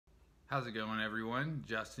How's it going, everyone?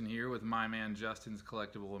 Justin here with my man Justin's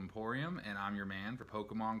Collectible Emporium, and I'm your man for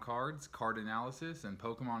Pokemon cards, card analysis, and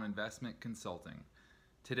Pokemon investment consulting.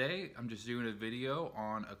 Today, I'm just doing a video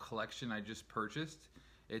on a collection I just purchased.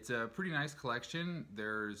 It's a pretty nice collection.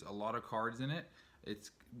 There's a lot of cards in it.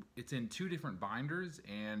 It's in two different binders,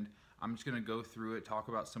 and I'm just going to go through it, talk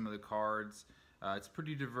about some of the cards. It's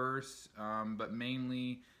pretty diverse, but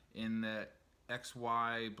mainly in the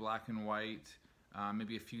XY, black and white,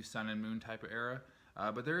 maybe a few Sun and Moon type of era.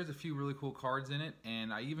 But there is a few really cool cards in it,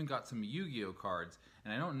 and I even got some Yu-Gi-Oh cards.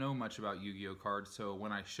 And I don't know much about Yu-Gi-Oh cards, so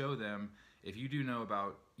when I show them, if you do know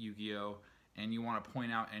about Yu-Gi-Oh and you want to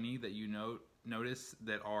point out any that you notice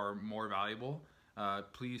that are more valuable,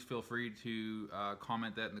 please feel free to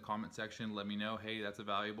comment that in the comment section. Let me know, hey, that's a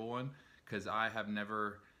valuable one, because I have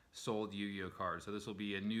never sold Yu-Gi-Oh cards. So this will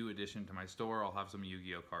be a new addition to my store. I'll have some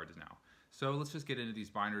Yu-Gi-Oh cards now. So let's just get into these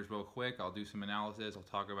binders real quick. I'll do some analysis. I'll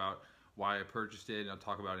talk about why I purchased it, and I'll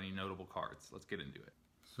talk about any notable cards. Let's get into it.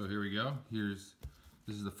 So here we go. This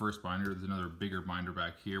is the first binder. There's another bigger binder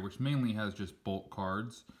back here, which mainly has just bulk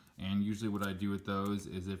cards. And usually what I do with those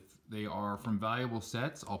is if they are from valuable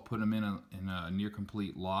sets, I'll put them in a near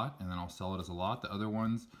complete lot, and then I'll sell it as a lot. The other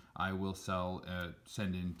ones I will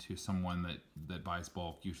send in to someone that buys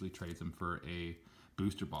bulk, usually trades them for a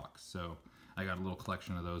booster box. So I got a little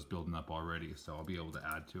collection of those building up already, so I'll be able to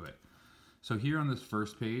add to it. So here on this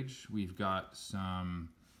first page, we've got some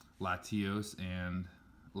Latios and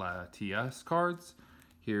Latias cards.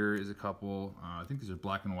 Here is a couple, I think these are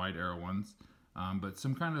black and white era ones, but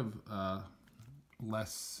some kind of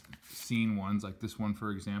less seen ones, like this one,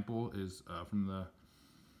 for example, is from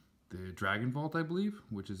the Dragon Vault, I believe,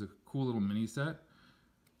 which is a cool little mini set.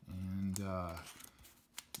 And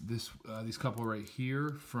these couple right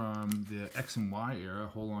here from the X and Y era,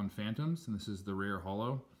 Holon Phantoms, and this is the rare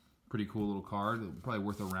holo. Pretty cool little card, probably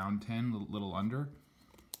worth around 10, a little under.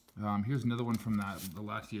 Here's another one from the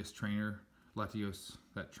Latios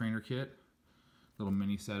that trainer kit, little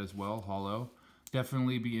mini set as well, holo.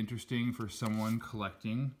 Definitely be interesting for someone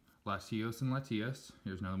collecting Latios and Latias.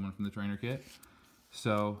 Here's another one from the trainer kit.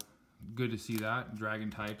 So good to see that. Dragon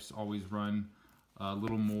types always run a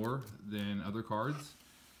little more than other cards.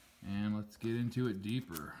 And let's get into it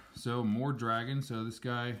deeper. So more dragon. So this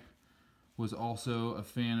guy was also a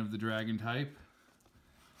fan of the dragon type,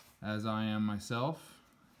 as I am myself.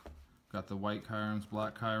 Got the white Kyurem's,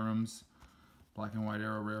 black Kyurem's, black and white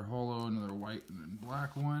arrow rare holo, another white and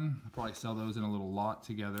black one. I'll probably sell those in a little lot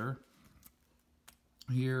together.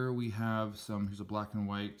 Here we have here's a black and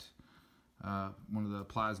white, one of the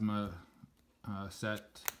plasma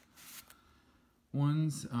set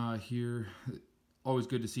ones. Here, always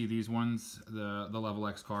good to see these ones, the Level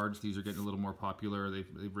X cards. These are getting a little more popular.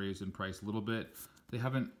 They've raised in price a little bit. They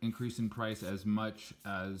haven't increased in price as much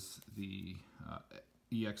as the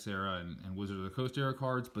EX era and Wizard of the Coast era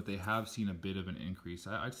cards, but they have seen a bit of an increase.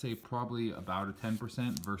 I'd say probably about a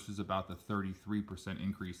 10% versus about the 33%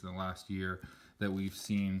 increase in the last year that we've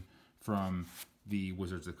seen from the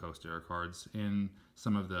Wizards of the Coast era cards in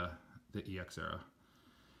some of the EX era.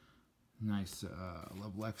 Nice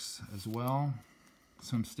Level X as well.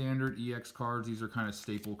 Some standard EX cards. These are kind of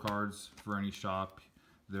staple cards for any shop.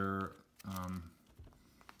 They're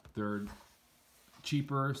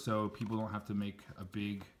cheaper, so people don't have to make a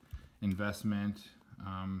big investment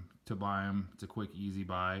to buy them. It's a quick, easy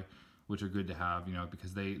buy, which are good to have, you know,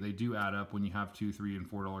 because they do add up when you have $2, $3, and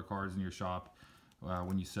 $4 cards in your shop.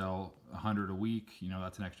 When you sell 100 a week, you know,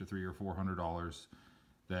 that's an extra $300 or $400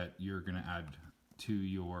 that you're going to add to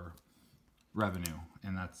your revenue,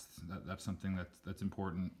 and that's something that's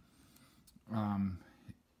important.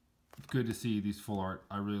 Good to see these full art.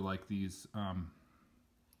 I really like these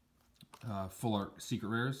full art secret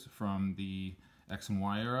rares from the X and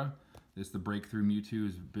Y era. The Breakthrough Mewtwo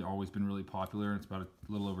has always been really popular. It's about a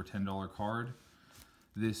little over $10 card.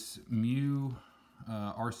 This Mew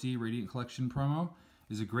RC Radiant Collection promo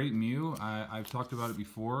is a great Mew. I've talked about it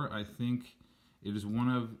before. I think it is one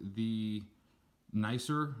of the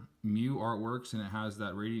nicer Mew artworks, and it has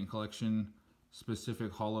that Radiant Collection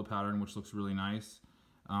specific holo pattern, which looks really nice.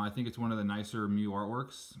 I think it's one of the nicer Mew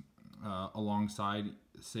artworks, alongside,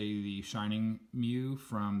 say, the Shining Mew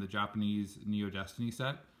from the Japanese Neo Destiny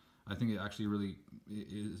set. I think it actually really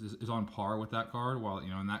is on par with that card, while, you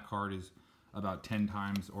know, and that card is about 10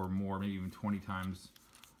 times or more, maybe even 20 times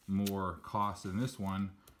more cost than this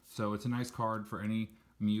one. So it's a nice card for any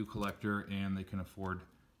Mew collector, and they can afford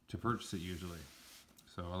to purchase it usually.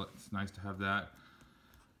 So it's nice to have that.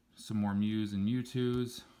 Some more Mews and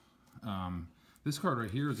Mewtwo's. This card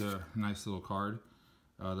right here is a nice little card.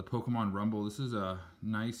 The Pokemon Rumble. This is a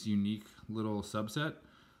nice, unique little subset.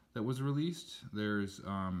 that was released. There's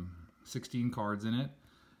 16 cards in it.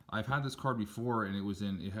 I've had this card before, and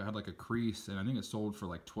it had like a crease, and I think it sold for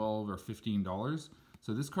like $12 or $15.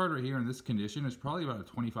 So this card right here in this condition is probably about a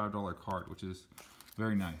 $25 card, which is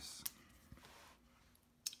very nice.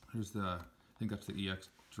 Here's I think that's the EX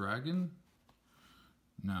Dragon.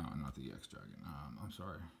 No, not the EX Dragon. I'm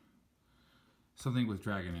sorry. Something with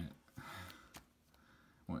dragon in it.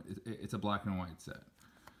 Well, it's a black and white set.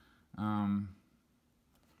 So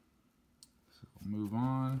move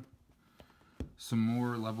on. Some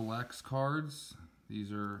more level X cards.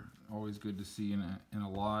 These are always good to see in a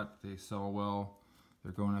lot. They sell well.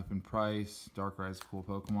 They're going up in price. Darkrai's cool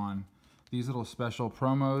Pokemon. These little special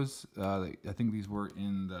promos, I think these were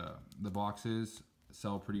in the boxes,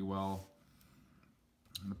 sell pretty well.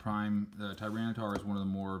 The Tyranitar is one of the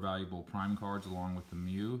more valuable Prime cards along with the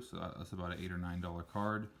Mew, so that's about an $8 or $9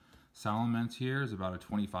 card. Salamence here is about a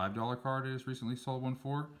 $25 card it has recently sold one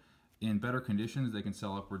for. In better conditions, they can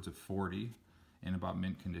sell upwards of $40 in about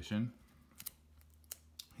mint condition.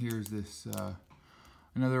 Here's this,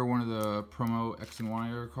 another one of the promo X and Y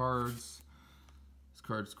era cards. This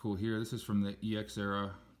card's cool here. This is from the EX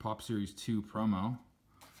era Pop Series 2 promo.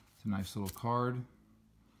 It's a nice little card.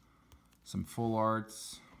 Some full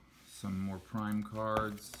arts, some more Prime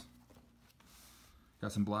cards.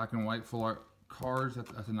 Got some black and white full art cards.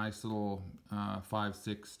 That's a nice little $5,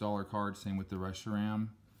 $6 card. Same with the Reshiram.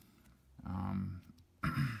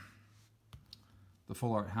 The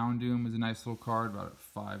full art Houndoom is a nice little card, about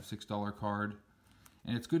a $5, $6 card.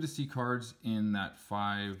 And it's good to see cards in that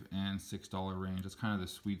 $5 and $6 range. That's kind of the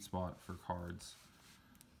sweet spot for cards.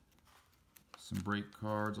 Some break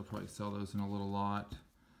cards, I'll probably sell those in a little lot.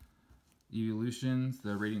 Evolutions,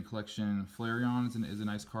 the Radiant Collection Flareon is a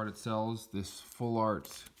nice card it sells. This full art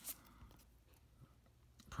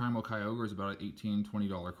Primal Kyogre is about an $18,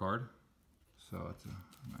 $20 card. So it's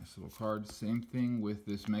a nice little card. Same thing with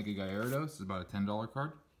this Mega Gyarados, it's about a $10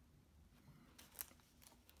 card.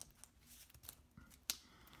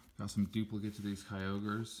 Got some duplicates of these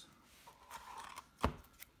Kyogres.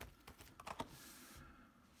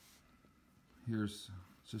 Here's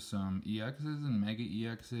just some EXs and Mega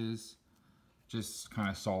EXs. Just kind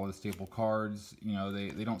of solid staple cards. You know,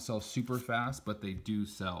 they don't sell super fast, but they do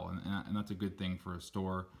sell, and that's a good thing for a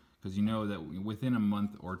store, because you know that within a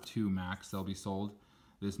month or two max they'll be sold.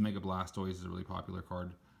 This Mega Blastoise is a really popular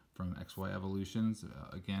card from XY Evolutions.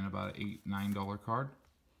 Again, about an $8, $9 card.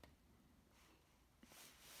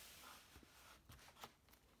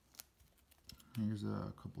 Here's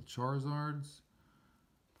a couple Charizards.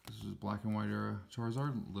 This is black and white era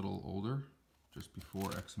Charizard, a little older, just before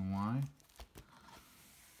X and Y.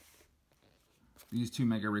 These two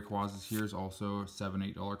Mega Rayquazas here is also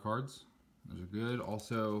 $7, $8 cards. Those are good.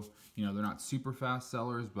 Also, you know, they're not super fast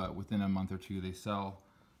sellers, but within a month or two they sell.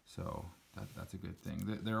 So that's a good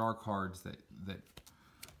thing. There are cards that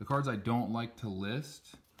the cards I don't like to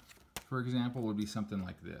list, for example, would be something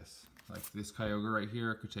like this. Like this Kyogre right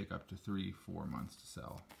here could take up to 3-4 months to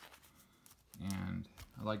sell. And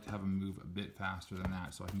I like to have them move a bit faster than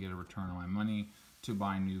that so I can get a return on my money to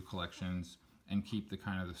buy new collections and keep the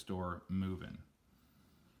kind of the store moving.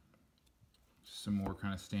 Some more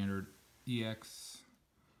kind of standard EX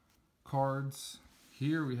cards.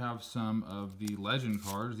 Here we have some of the legend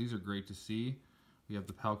cards. These are great to see. We have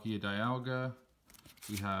the Palkia Dialga,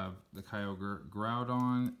 we have the Kyogre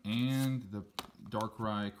Groudon, and the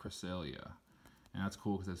Darkrai Cresselia. And that's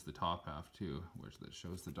cool because it's the top half too, which that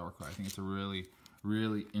shows the Darkrai. I think it's a really,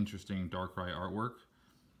 really interesting Darkrai artwork.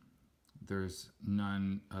 There's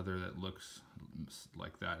none other that looks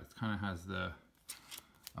like that. It kind of has the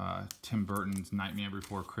Tim Burton's Nightmare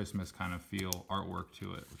Before Christmas kind of feel artwork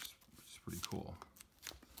to it, which is pretty cool.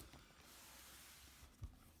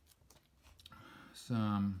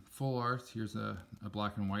 Some full art. Here's a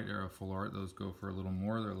black and white era full art. Those go for a little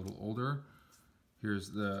more. They're a little older.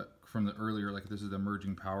 Here's from the earlier, like this is the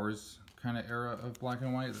Emerging Powers kind of era of black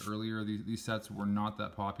and white. Earlier, these sets were not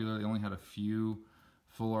that popular. They only had a few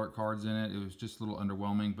full art cards in it. It was just a little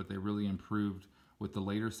underwhelming, but they really improved with the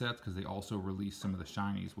later sets because they also released some of the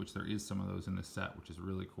shinies, which there is some of those in this set, which is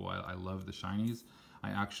really cool. I love the shinies.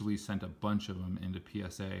 I actually sent a bunch of them into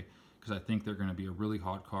PSA because I think they're going to be a really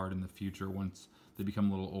hot card in the future once they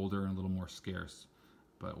become a little older and a little more scarce.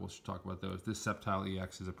 But we'll talk about those. This Sceptile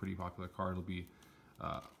EX is a pretty popular card. It'll be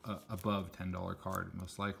above $10 card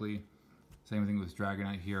most likely. Same thing with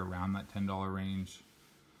Dragonite here, around that $10 range.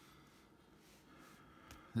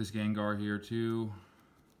 This Gengar here too,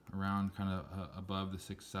 around kind of above the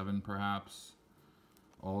 6-7 perhaps.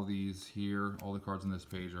 All these here, all the cards on this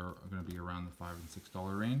page are going to be around the $5 and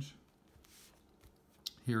 $6 range.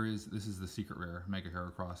 This is the secret rare Mega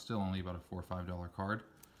Heracross, still only about a $4 or $5 card.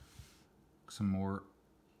 Some more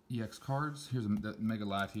EX cards. Here's the Mega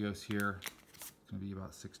Latios here. It's gonna be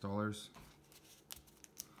about $6.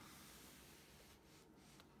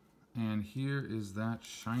 And here is that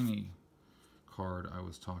shiny card I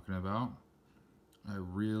was talking about. I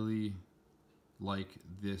really like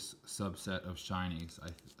this subset of shinies.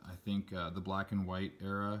 I think the black and white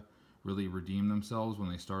era really redeemed themselves when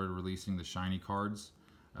they started releasing the shiny cards.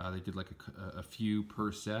 They did like a few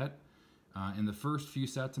per set. And the first few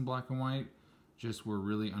sets in black and white just were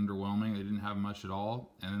really underwhelming. They didn't have much at all.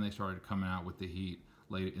 And then they started coming out with the heat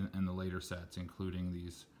late in the later sets, including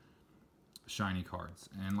these shiny cards.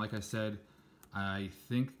 And like I said, I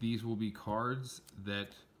think these will be cards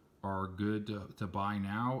that are good to buy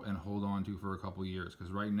now and hold on to for a couple years,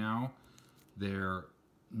 because right now they're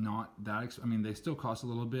not that I mean, they still cost a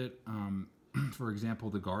little bit. For example,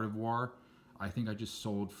 the Gardevoir, I think I just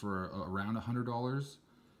sold for around $100,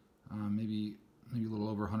 maybe a little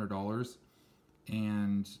over $100.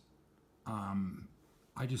 And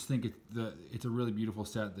I just think it's a really beautiful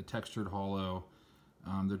set. The textured holo,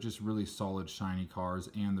 they're just really solid shiny cards,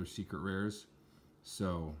 and they're secret rares.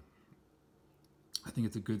 So I think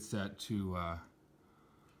it's a good set to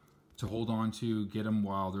hold on to, get them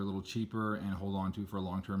while they're a little cheaper, and hold on to for a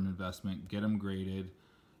long-term investment. Get them graded,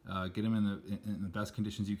 get them in the best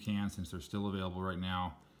conditions you can, since they're still available right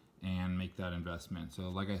now, and make that investment. So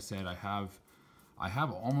like I said, I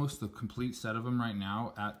have almost the complete set of them right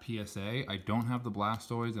now at PSA. I don't have the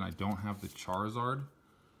Blastoise and I don't have the Charizard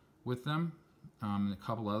with them, and a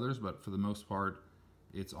couple others, but for the most part,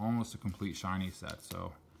 it's almost a complete shiny set.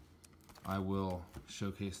 So I will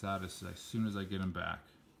showcase that as soon as I get them back.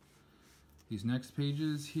 These next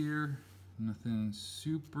pages here, nothing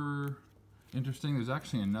super interesting. There's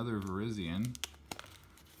actually another Virizion.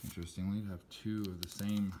 Interestingly, you have two of the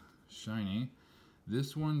same shiny.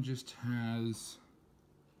 This one just has,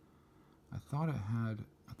 I thought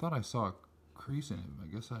I saw a crease in it, but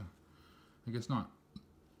I guess not.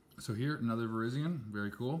 So here, another Virizion,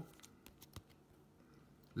 very cool.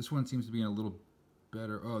 This one seems to be in a little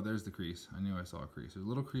better, oh, there's the crease. I knew I saw a crease. There's a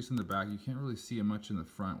little crease in the back. You can't really see it much in the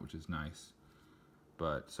front, which is nice.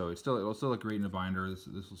 But, so it'll still look great in a binder. This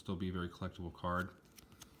will still be a very collectible card.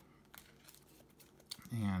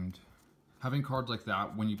 And having cards like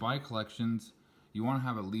that, when you buy collections, you want to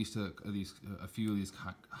have at least a few of these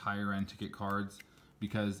higher end ticket cards,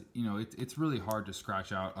 because you know it's really hard to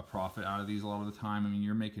scratch out a profit out of these a lot of the time. I mean,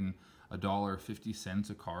 you're making $1.50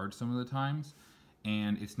 a card some of the times,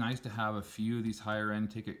 and it's nice to have a few of these higher end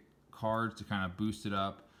ticket cards to kind of boost it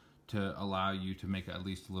up, to allow you to make at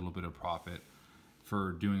least a little bit of profit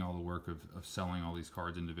for doing all the work of selling all these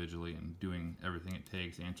cards individually and doing everything it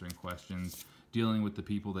takes, answering questions, dealing with the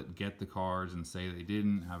people that get the cards and say they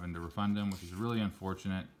didn't, having to refund them, which is really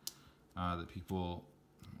unfortunate that people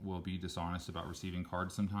will be dishonest about receiving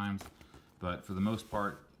cards sometimes. But for the most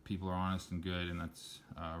part, people are honest and good, and that's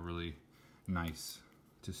really nice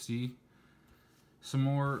to see. Some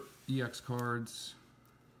more EX cards.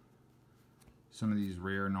 Some of these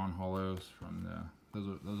rare non-holos from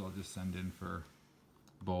those I'll just send in for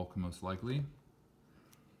bulk most likely.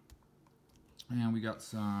 And we got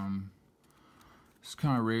some just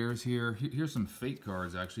kind of rares here. Here's some fake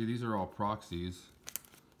cards actually. These are all proxies.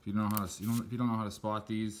 If you don't know how to spot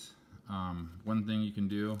these, one thing you can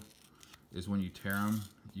do is when you tear them,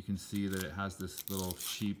 you can see that it has this little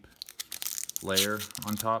cheap layer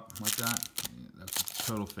on top like that. That's a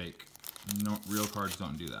total fake. No, real cards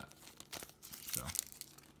don't do that. So,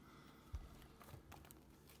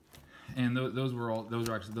 and those weren't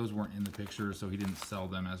in the picture, so he didn't sell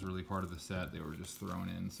them as really part of the set. They were just thrown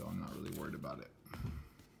in, so I'm not really worried about it.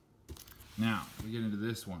 Now we get into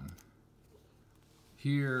this one.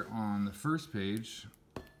 Here on the first page,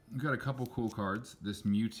 we've got a couple cool cards. This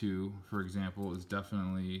Mewtwo, for example, is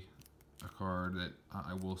definitely a card that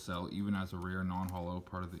I will sell, even as a rare non-holo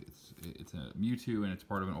part of it's a Mewtwo, and it's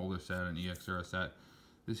part of an older set, an EX era set.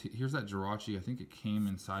 Here's that Jirachi. I think it came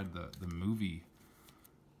inside the movie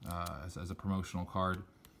as a promotional card.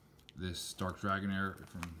 This Dark Dragonair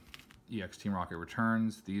from EX Team Rocket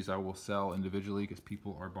Returns. These I will sell individually because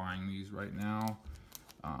people are buying these right now.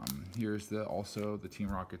 Here's also the Team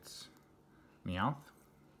Rocket's Meowth.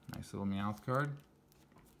 Nice little Meowth card.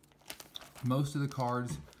 Most of the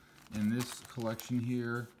cards in this collection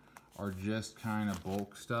here are just kind of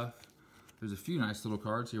bulk stuff. There's a few nice little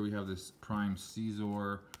cards. Here we have this Prime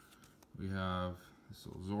Caesar. We have this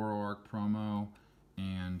little Zoroark promo,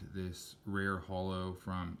 and this rare holo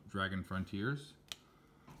from Dragon Frontiers.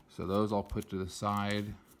 So those I'll put to the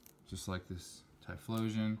side, just like this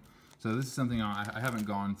Typhlosion. So this is something I haven't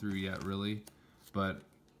gone through yet, really, but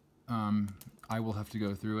I will have to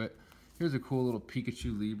go through it. Here's a cool little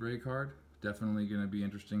Pikachu Libre card. Definitely going to be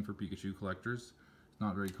interesting for Pikachu collectors. It's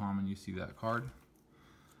not very common you see that card.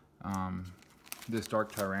 This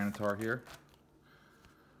Dark Tyranitar here,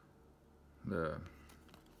 the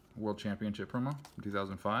World Championship promo from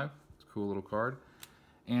 2005. It's a cool little card.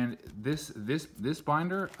 And this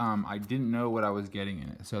binder, I didn't know what I was getting in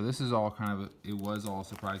it. So this is all kind of, it was all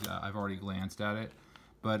surprising. I've already glanced at it.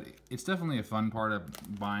 But it's definitely a fun part of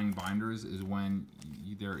buying binders is when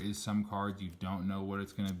there is some cards you don't know what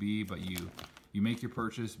it's going to be, but you make your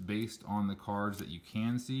purchase based on the cards that you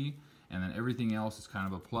can see, and then everything else is kind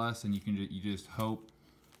of a plus, and you just hope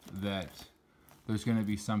that there's going to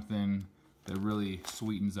be something that really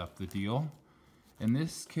sweetens up the deal. In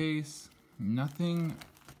this case, nothing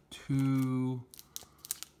too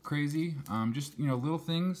crazy. Just little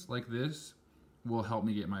things like this will help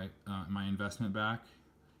me get my my investment back.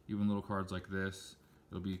 Even little cards like this,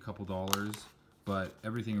 it'll be a couple dollars, but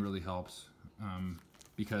everything really helps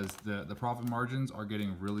because the profit margins are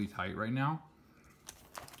getting really tight right now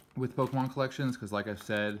with Pokemon collections, because like I've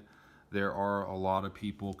said, there are a lot of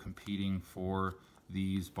people competing for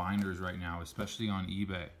these binders right now, especially on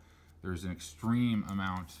eBay. There's an extreme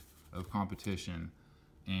amount of competition,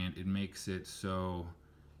 and it makes it so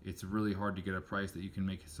it's really hard to get a price that you can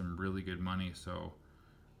make some really good money. So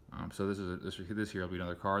so this here will be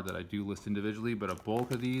another card that I do list individually, but a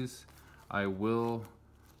bulk of these I will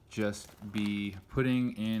just be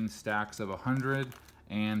putting in stacks of 100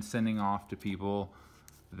 and sending off to people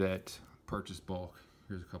that purchase bulk.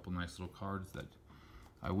 Here's a couple nice little cards that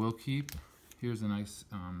I will keep. Here's a nice,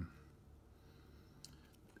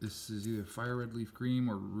 this is either Fire Red Leaf Green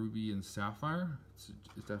or Ruby and Sapphire. It's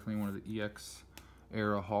definitely one of the EX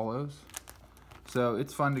era holos. So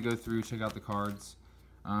it's fun to go through, check out the cards.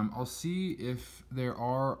 I'll see if there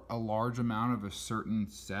are a large amount of a certain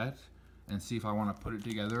set and see if I want to put it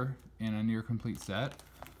together in a near complete set,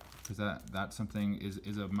 because that's something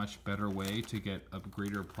is a much better way to get a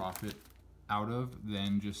greater profit out of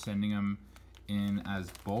than just sending them in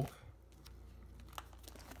as bulk.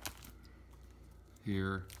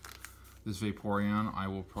 Here, this Vaporeon I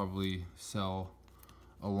will probably sell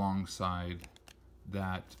alongside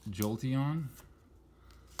that Jolteon.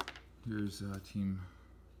 Here's Team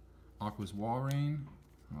Aqua's Walrein.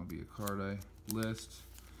 That'll be a card I list.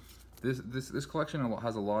 This collection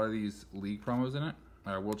has a lot of these league promos in it,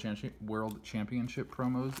 World Championship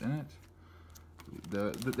promos in it.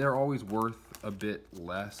 They're always worth a bit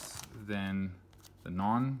less than the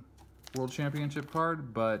non-World Championship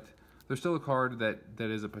card, but there's still a card that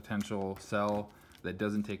is a potential sell that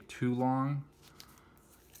doesn't take too long.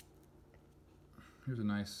 Here's a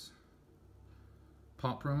nice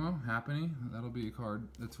Pop promo, Happening. That'll be a card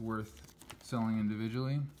that's worth selling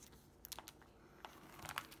individually.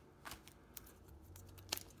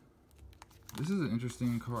 This is an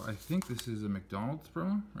interesting card. I think this is a McDonald's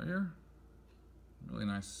promo right here. Really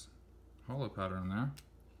nice holo pattern there.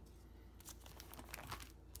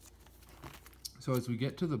 So as we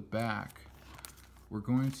get to the back, we're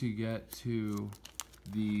going to get to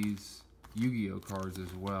these Yu-Gi-Oh cards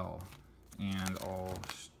as well, and I'll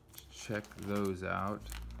check those out.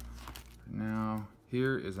 Now,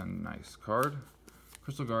 here is a nice card.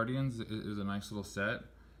 Crystal Guardians is a nice little set,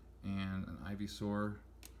 and an Ivysaur,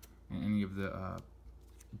 and any of the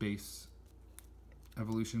base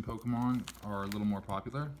evolution Pokemon are a little more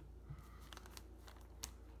popular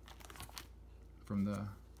from the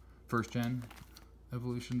first gen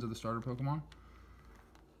evolutions of the starter Pokemon.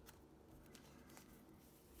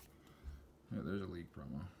 Yeah, there's a league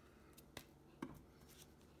promo.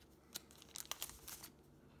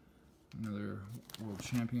 Another World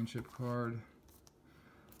Championship card.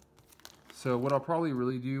 So what I'll probably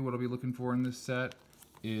really do, what I'll be looking for in this set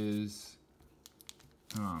is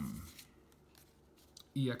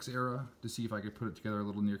EX era, to see if I could put it together a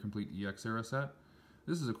little near complete EX era set.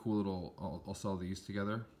 This is a cool little, I'll sell these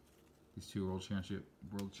together. These two World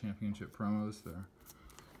Championship promos. They're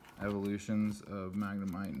evolutions of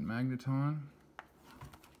Magnemite and Magneton.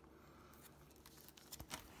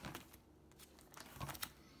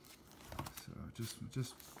 So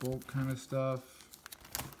just bulk kind of stuff.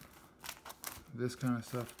 This kind of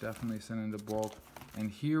stuff definitely sent into bulk.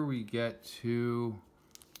 And here we get to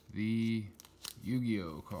the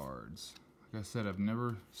Yu-Gi-Oh cards. Like I said, I've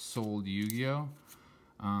never sold Yu-Gi-Oh.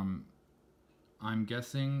 I'm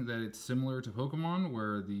guessing that it's similar to Pokemon,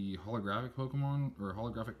 where the holographic Pokemon or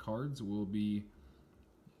holographic cards will be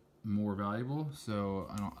more valuable. So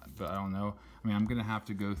I don't know. I mean, I'm gonna have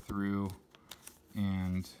to go through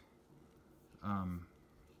and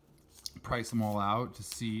price them all out to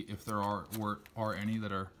see if there are any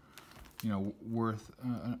that are, you know, worth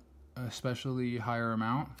a especially higher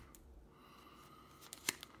amount.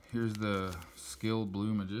 Here's the Skill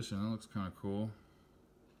Blue Magician. That looks kind of cool.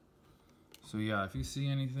 So yeah, if you see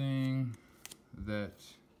anything that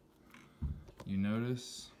you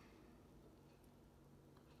notice,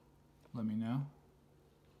 let me know.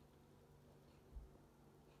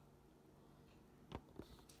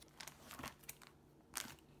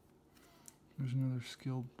 There's another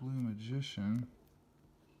Skill Blue Magician.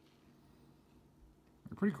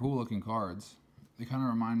 They're pretty cool looking cards. They kind of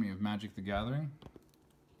remind me of Magic the Gathering,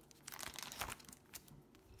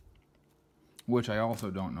 which I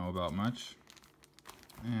also don't know about much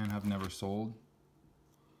and have never sold.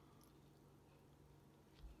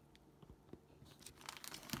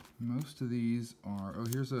 Most of these are, oh,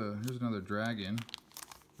 here's another dragon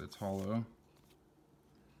that's hollow.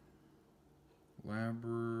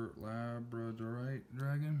 Labradorite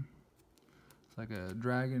dragon. It's like a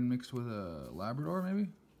dragon mixed with a Labrador, maybe?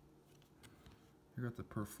 You got the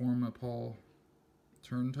Performapal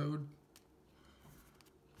Turntoad.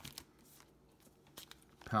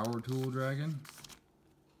 Power Tool dragon.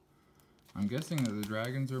 I'm guessing that the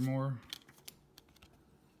dragons are more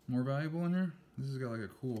valuable in here. This has got like a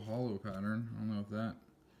cool hollow pattern. I don't know if that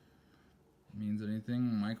means anything.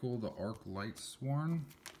 Michael the Arc Lightsworn.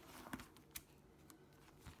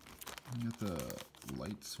 You got the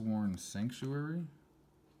Lightsworn Sanctuary.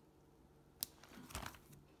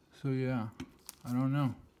 So yeah, I don't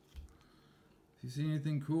know. If you see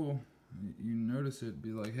anything cool, you notice it, be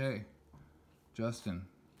like, hey, Justin,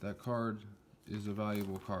 that card is a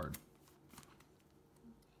valuable card.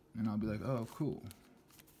 And I'll be like, oh, cool.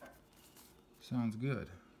 Sounds good.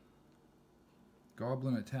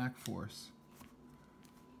 Goblin Attack Force.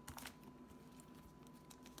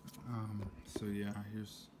 So yeah,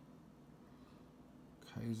 here's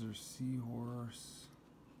Kaiser Seahorse.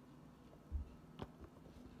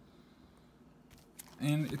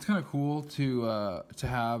 And it's kind of cool to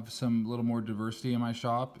have some little more diversity in my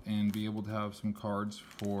shop and be able to have some cards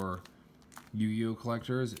for Yu-Gi-Oh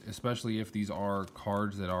collectors, especially if these are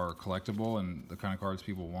cards that are collectible and the kind of cards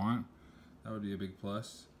people want. That would be a big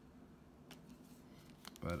plus.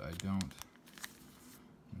 But I don't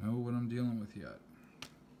know what I'm dealing with yet.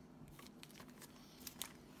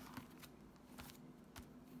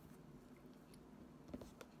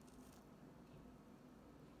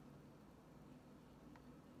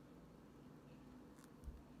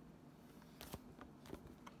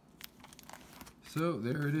 So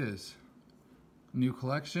there it is. New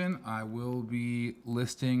collection. I will be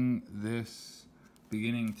listing this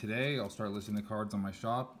beginning today. I'll start listing the cards on my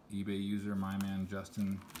shop. eBay user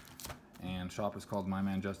MyManJustin, and shop is called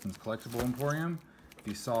MyManJustin's Collectible Emporium. If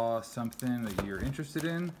you saw something that you're interested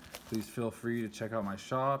in, please feel free to check out my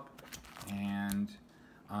shop, and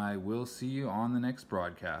I will see you on the next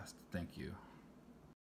broadcast. Thank you.